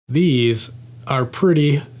These are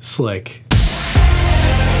pretty slick.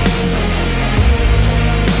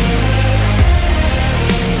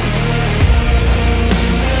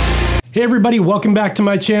 Hey everybody, welcome back to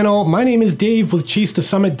my channel. My name is Dave with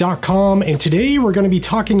ChaseToSummit.com, and today we're going to be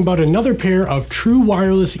talking about another pair of true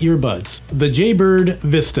wireless earbuds, the Jaybird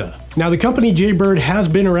Vista. Now, the company Jaybird has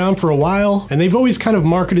been around for a while, and they've always kind of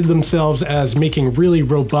marketed themselves as making really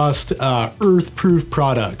robust, earth-proof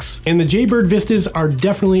products. And the Jaybird Vistas are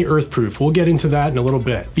definitely earth-proof. We'll get into that in a little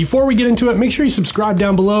bit. Before we get into it, make sure you subscribe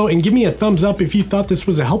down below and give me a thumbs up if you thought this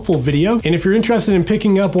was a helpful video. And if you're interested in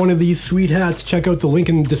picking up one of these sweet hats, check out the link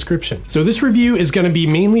in the description. So this review is going to be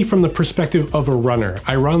mainly from the perspective of a runner.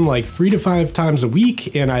 I run like 3 to 5 times a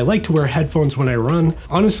week, and I like to wear headphones when I run.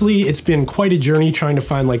 Honestly, it's been quite a journey trying to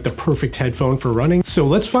find like the perfect headphone for running. So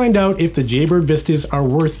let's find out if the Jaybird Vistas are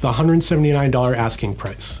worth the $179 asking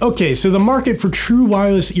price. Okay, so the market for true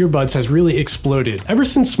wireless earbuds has really exploded. Ever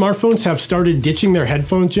since smartphones have started ditching their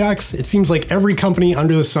headphone jacks, it seems like every company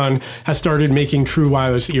under the sun has started making true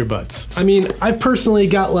wireless earbuds. I mean, I've personally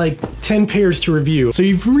got like 10 pairs to review, so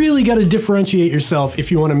you've really got to differentiate yourself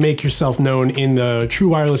if you want to make yourself known in the true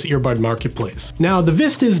wireless earbud marketplace. Now, the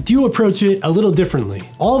Vistas do approach it a little differently.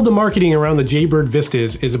 All of the marketing around the Jaybird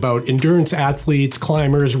Vistas is about endurance athletes,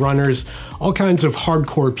 climbers, runners, all kinds of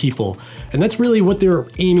hardcore people. And that's really what they're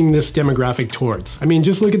aiming this demographic towards. I mean,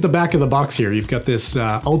 just look at the back of the box here. You've got this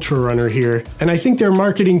ultra runner here. And I think their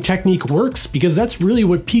marketing technique works because that's really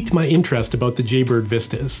what piqued my interest about the Jaybird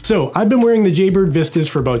Vistas. So I've been wearing the Jaybird Vistas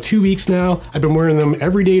for about 2 weeks now. I've been wearing them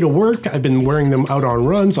every day to work. I've been wearing them out on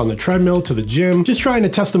runs, on the treadmill, to the gym, just trying to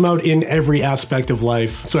test them out in every aspect of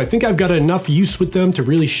life. So I think I've got enough use with them to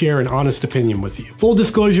really share an honest opinion with you. Full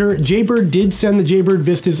disclosure, Jaybird did send the Jaybird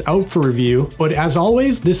Vistas out for review, but as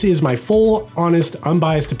always, this is my full, honest,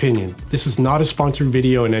 unbiased opinion. This is not a sponsored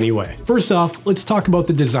video in any way. First off, let's talk about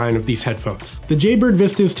the design of these headphones. The Jaybird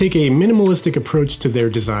Vistas take a minimalistic approach to their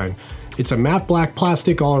design. It's a matte black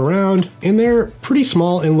plastic all around, and they're pretty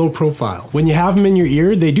small and low profile. When you have them in your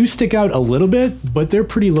ear, they do stick out a little bit, but they're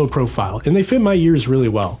pretty low profile, and they fit my ears really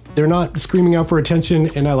well. They're not screaming out for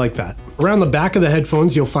attention, and I like that. Around the back of the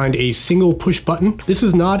headphones, you'll find a single push button. This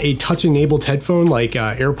is not a touch-enabled headphone like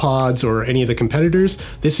AirPods or any of the competitors.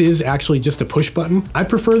 This is actually just a push button. I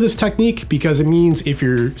prefer this technique because it means if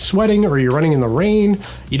you're sweating or you're running in the rain,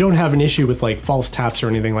 you don't have an issue with like false taps or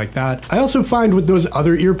anything like that. I also find with those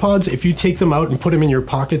other earpods, if you take them out and put them in your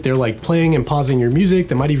pocket, they're like playing and pausing your music.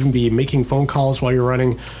 They might even be making phone calls while you're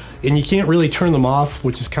running. And you can't really turn them off,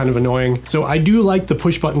 which is kind of annoying. So I do like the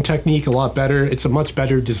push button technique a lot better. It's a much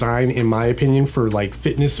better design in my opinion for like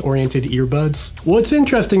fitness oriented earbuds. What's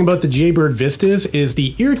interesting about the Jaybird Vistas is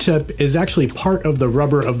the ear tip is actually part of the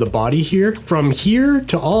rubber of the body here. From here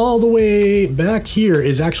to all the way back here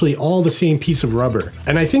is actually all the same piece of rubber.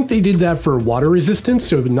 And I think they did that for water resistance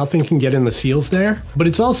so nothing can get in the seals there. But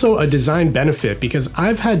it's also a design benefit because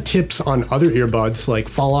I've had tips on other earbuds like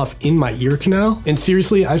fall off in my ear canal. And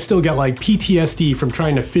seriously, I've still got like PTSD from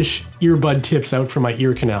trying to fish earbud tips out from my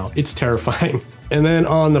ear canal. It's terrifying. And then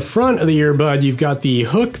on the front of the earbud, you've got the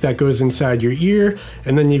hook that goes inside your ear,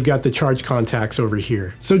 and then you've got the charge contacts over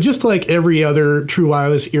here. So just like every other true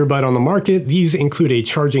wireless earbud on the market, these include a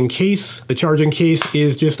charging case. The charging case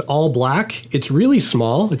is just all black. It's really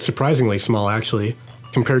small. It's surprisingly small actually,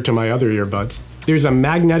 compared to my other earbuds. There's a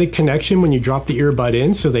magnetic connection when you drop the earbud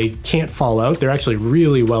in, so they can't fall out. They're actually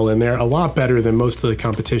really well in there, a lot better than most of the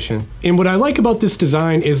competition. And what I like about this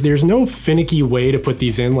design is there's no finicky way to put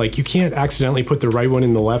these in. Like you can't accidentally put the right one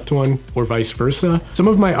in the left one or vice versa. Some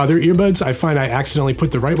of my other earbuds, I find I accidentally put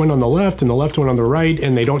the right one on the left and the left one on the right,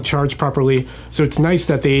 and they don't charge properly. So it's nice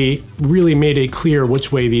that they really made it clear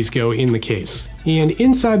which way these go in the case. And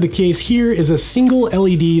inside the case here is a single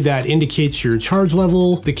LED that indicates your charge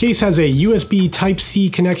level. The case has a USB Type-C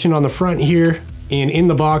connection on the front here, and in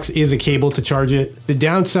the box is a cable to charge it. The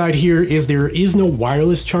downside here is there is no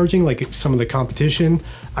wireless charging like some of the competition.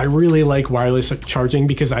 I really like wireless charging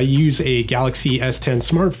because I use a Galaxy S10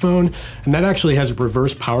 smartphone, and that actually has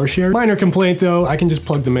reverse power share. Minor complaint though, I can just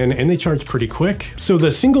plug them in and they charge pretty quick. So the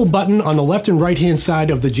single button on the left and right hand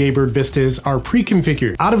side of the Jaybird Vistas are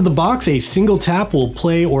pre-configured. Out of the box, a single tap will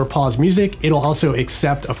play or pause music. It'll also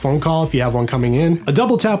accept a phone call if you have one coming in. A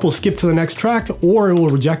double tap will skip to the next track, or it will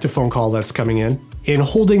reject a phone call that's coming in. and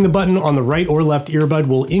holding the button on the right or left earbud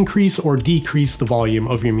will increase or decrease the volume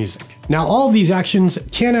of your music. Now, all of these actions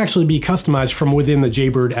can actually be customized from within the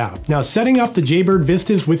Jaybird app. Now, setting up the Jaybird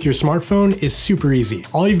Vistas with your smartphone is super easy.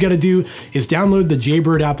 All you've got to do is download the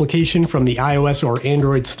Jaybird application from the iOS or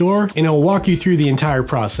Android store, and it'll walk you through the entire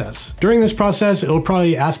process. During this process, it'll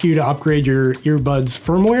probably ask you to upgrade your earbuds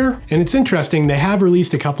firmware, and it's interesting, they have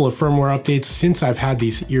released a couple of firmware updates since I've had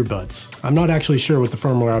these earbuds. I'm not actually sure what the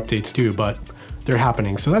firmware updates do, but they're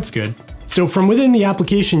happening, so that's good. So from within the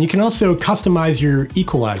application, you can also customize your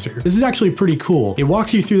equalizer. This is actually pretty cool. It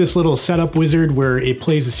walks you through this little setup wizard where it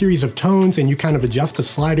plays a series of tones and you kind of adjust the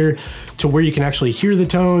slider to where you can actually hear the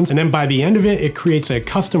tones. And then by the end of it, it creates a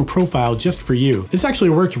custom profile just for you. This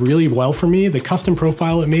actually worked really well for me. The custom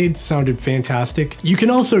profile it made sounded fantastic. You can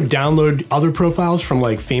also download other profiles from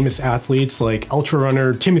like famous athletes like ultra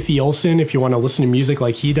runner Timothy Olsen if you want to listen to music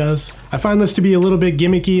like he does. I find this to be a little bit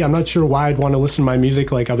gimmicky. I'm not sure why I'd want to listen to my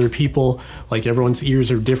music like other people. Like everyone's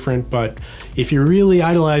ears are different, but if you really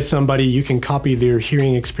idolize somebody, you can copy their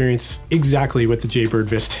hearing experience exactly with the Jaybird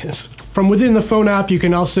Vistas. From within the phone app, you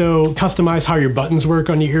can also customize how your buttons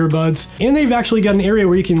work on your earbuds. And they've actually got an area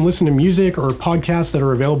where you can listen to music or podcasts that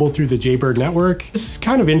are available through the Jaybird network. This is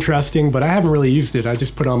kind of interesting, but I haven't really used it. I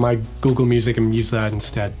just put on my Google Music and use that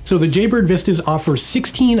instead. So the Jaybird Vistas offer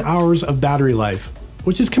 16 hours of battery life,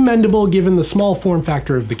 which is commendable given the small form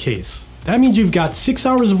factor of the case. That means you've got 6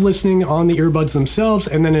 hours of listening on the earbuds themselves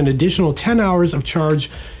and then an additional 10 hours of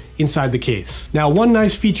charge inside the case. Now, one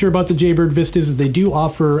nice feature about the Jaybird Vistas is they do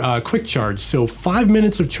offer quick charge, so 5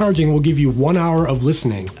 minutes of charging will give you 1 hour of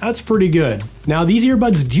listening. That's pretty good. Now, these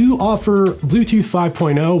earbuds do offer Bluetooth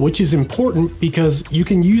 5.0, which is important because you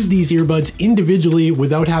can use these earbuds individually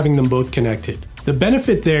without having them both connected. The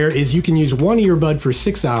benefit there is you can use one earbud for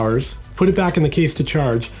 6 hours, put it back in the case to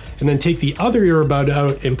charge, and then take the other earbud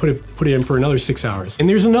out and put it in for another 6 hours. And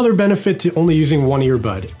there's another benefit to only using one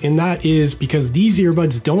earbud, and that is because these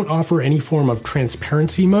earbuds don't offer any form of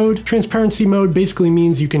transparency mode. Transparency mode basically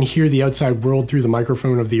means you can hear the outside world through the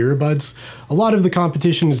microphone of the earbuds. A lot of the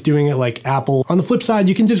competition is doing it like Apple. On the flip side,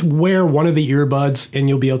 you can just wear one of the earbuds and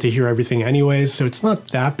you'll be able to hear everything anyways, so it's not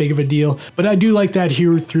that big of a deal. But I do like that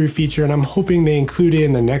hear through feature, and I'm hoping they include it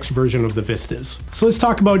in the next version of the Vistas. So let's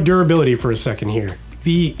talk about durability for a second here.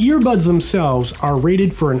 The earbuds themselves are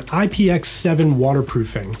rated for an IPX7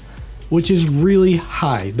 waterproofing, which is really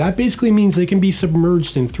high. That basically means they can be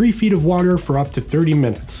submerged in 3 feet of water for up to 30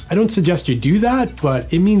 minutes. I don't suggest you do that,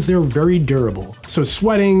 but it means they're very durable. So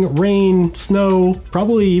sweating, rain, snow,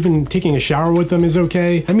 probably even taking a shower with them is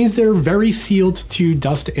okay. That means they're very sealed to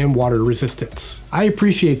dust and water resistance. I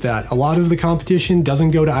appreciate that. A lot of the competition doesn't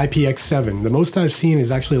go to IPX7. The most I've seen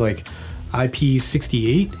is actually like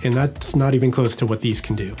IP68, and that's not even close to what these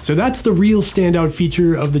can do. So that's the real standout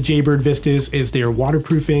feature of the Jaybird Vistas is their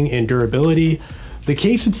waterproofing and durability. The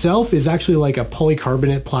case itself is actually like a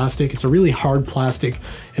polycarbonate plastic. It's a really hard plastic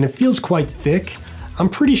and it feels quite thick. I'm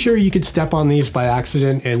pretty sure you could step on these by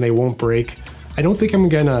accident and they won't break. I don't think I'm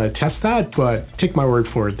gonna test that, but take my word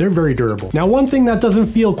for it, they're very durable. Now, one thing that doesn't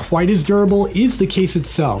feel quite as durable is the case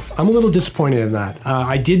itself. I'm a little disappointed in that.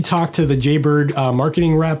 I did talk to the Jaybird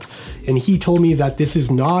marketing rep, and he told me that this is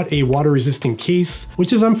not a water-resistant case,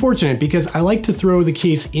 which is unfortunate because I like to throw the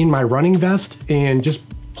case in my running vest and just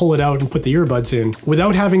pull it out and put the earbuds in.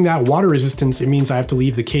 Without having that water resistance, it means I have to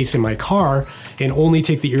leave the case in my car and only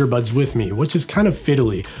take the earbuds with me, which is kind of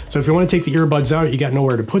fiddly. So if you want to take the earbuds out, you got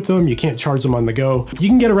nowhere to put them, you can't charge them on the go. You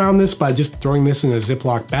can get around this by just throwing this in a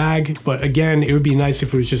Ziploc bag, but again, it would be nice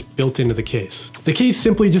if it was just built into the case. The case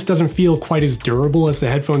simply just doesn't feel quite as durable as the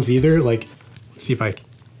headphones either. Like, let's see if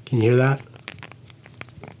can you hear that?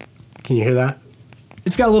 Can you hear that?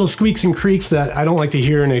 It's got little squeaks and creaks that I don't like to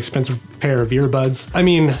hear in an expensive pair of earbuds. I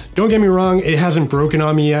mean, don't get me wrong, it hasn't broken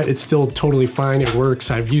on me yet. It's still totally fine, it works.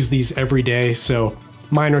 I've used these every day, so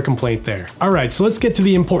minor complaint there. All right, so let's get to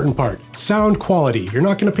the important part. Sound quality. You're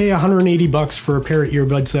not gonna pay 180 bucks for a pair of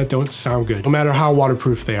earbuds that don't sound good, no matter how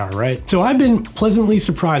waterproof they are, right? So I've been pleasantly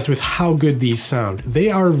surprised with how good these sound.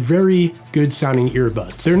 They are very good sounding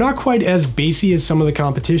earbuds. They're not quite as bassy as some of the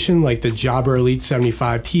competition, like the Jabra Elite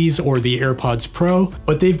 75Ts or the AirPods Pro,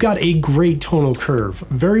 but they've got a great tonal curve.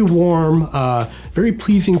 Very warm, very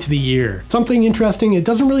pleasing to the ear. Something interesting, it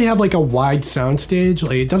doesn't really have like a wide sound stage.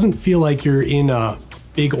 Like, it doesn't feel like you're in a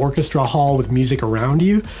big orchestra hall with music around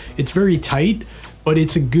you. It's very tight, but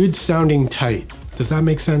it's a good sounding tight. Does that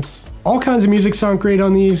make sense? All kinds of music sound great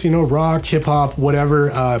on these, you know, rock, hip hop, whatever.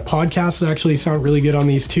 Podcasts actually sound really good on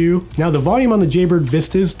these too. Now, the volume on the Jaybird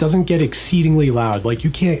Vistas doesn't get exceedingly loud. Like, you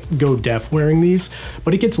can't go deaf wearing these,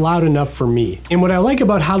 but it gets loud enough for me. And what I like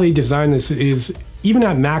about how they design this is Even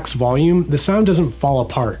at max volume, the sound doesn't fall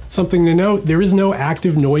apart. Something to note, there is no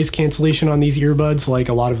active noise cancellation on these earbuds like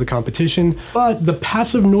a lot of the competition, but the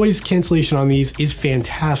passive noise cancellation on these is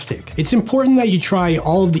fantastic. It's important that you try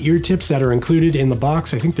all of the ear tips that are included in the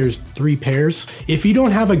box. I think there's 3 pairs. If you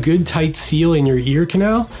don't have a good tight seal in your ear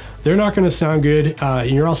canal, they're not gonna sound good,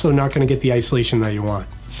 and you're also not gonna get the isolation that you want.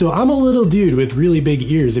 So I'm a little dude with really big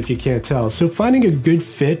ears, if you can't tell, so finding a good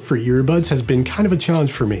fit for earbuds has been kind of a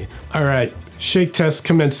challenge for me. All right, shake test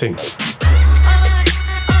commencing.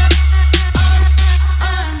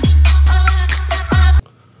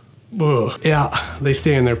 Whoa. Yeah, they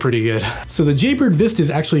stay in there pretty good. So the Jaybird Vistas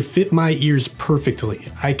actually fit my ears perfectly.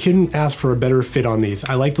 I couldn't ask for a better fit on these.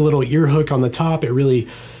 I like the little ear hook on the top. It really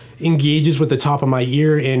engages with the top of my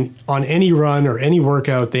ear, and on any run or any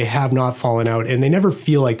workout, they have not fallen out, and they never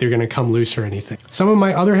feel like they're gonna come loose or anything. Some of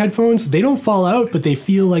my other headphones, they don't fall out, but they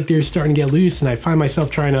feel like they're starting to get loose, and I find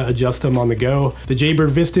myself trying to adjust them on the go. The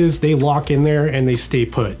Jaybird Vistas, they lock in there and they stay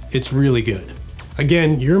put. It's really good.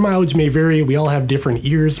 Again, your mileage may vary. We all have different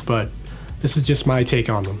ears, but this is just my take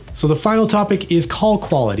on them. So the final topic is call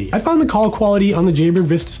quality. I found the call quality on the Jaybird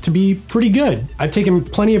Vistas to be pretty good. I've taken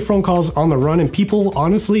plenty of phone calls on the run, and people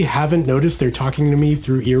honestly haven't noticed they're talking to me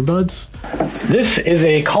through earbuds. This is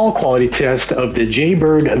a call quality test of the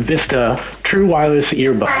Jaybird Vista True Wireless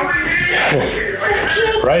Earbud.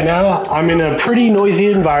 Right now, I'm in a pretty noisy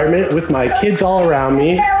environment with my kids all around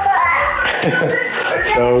me.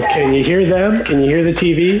 So can you hear them? Can you hear the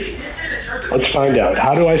TV? Let's find out.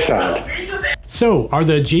 How do I sound? So, are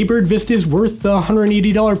the Jaybird Vistas worth the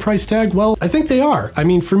 $180 price tag? Well, I think they are. I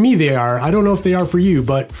mean, for me they are. I don't know if they are for you,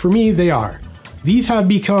 but for me they are. These have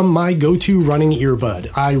become my go-to running earbud.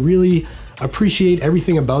 I really appreciate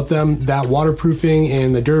everything about them. That waterproofing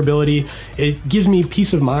and the durability, it gives me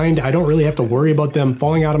peace of mind. I don't really have to worry about them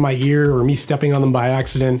falling out of my ear or me stepping on them by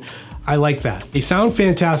accident. I like that. They sound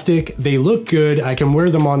fantastic. They look good. I can wear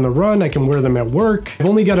them on the run. I can wear them at work. I've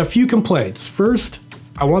only got a few complaints. First,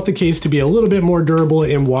 I want the case to be a little bit more durable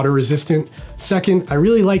and water resistant. Second, I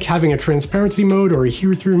really like having a transparency mode or a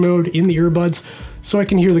hear-through mode in the earbuds so I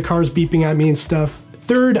can hear the cars beeping at me and stuff.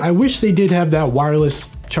 Third, I wish they did have that wireless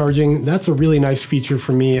charging. That's a really nice feature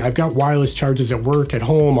for me. I've got wireless chargers at work, at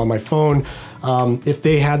home, on my phone. If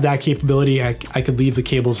they had that capability, I could leave the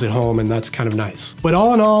cables at home, and that's kind of nice. But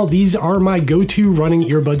all in all, these are my go-to running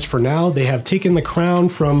earbuds for now. They have taken the crown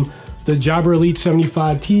from the Jabra Elite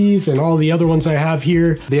 75Ts and all the other ones I have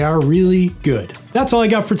here. They are really good. That's all I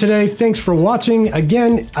got for today. Thanks for watching.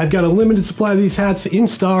 Again, I've got a limited supply of these hats in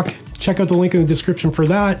stock. Check out the link in the description for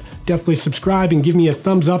that. Definitely subscribe and give me a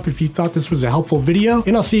thumbs up if you thought this was a helpful video,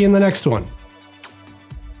 and I'll see you in the next one.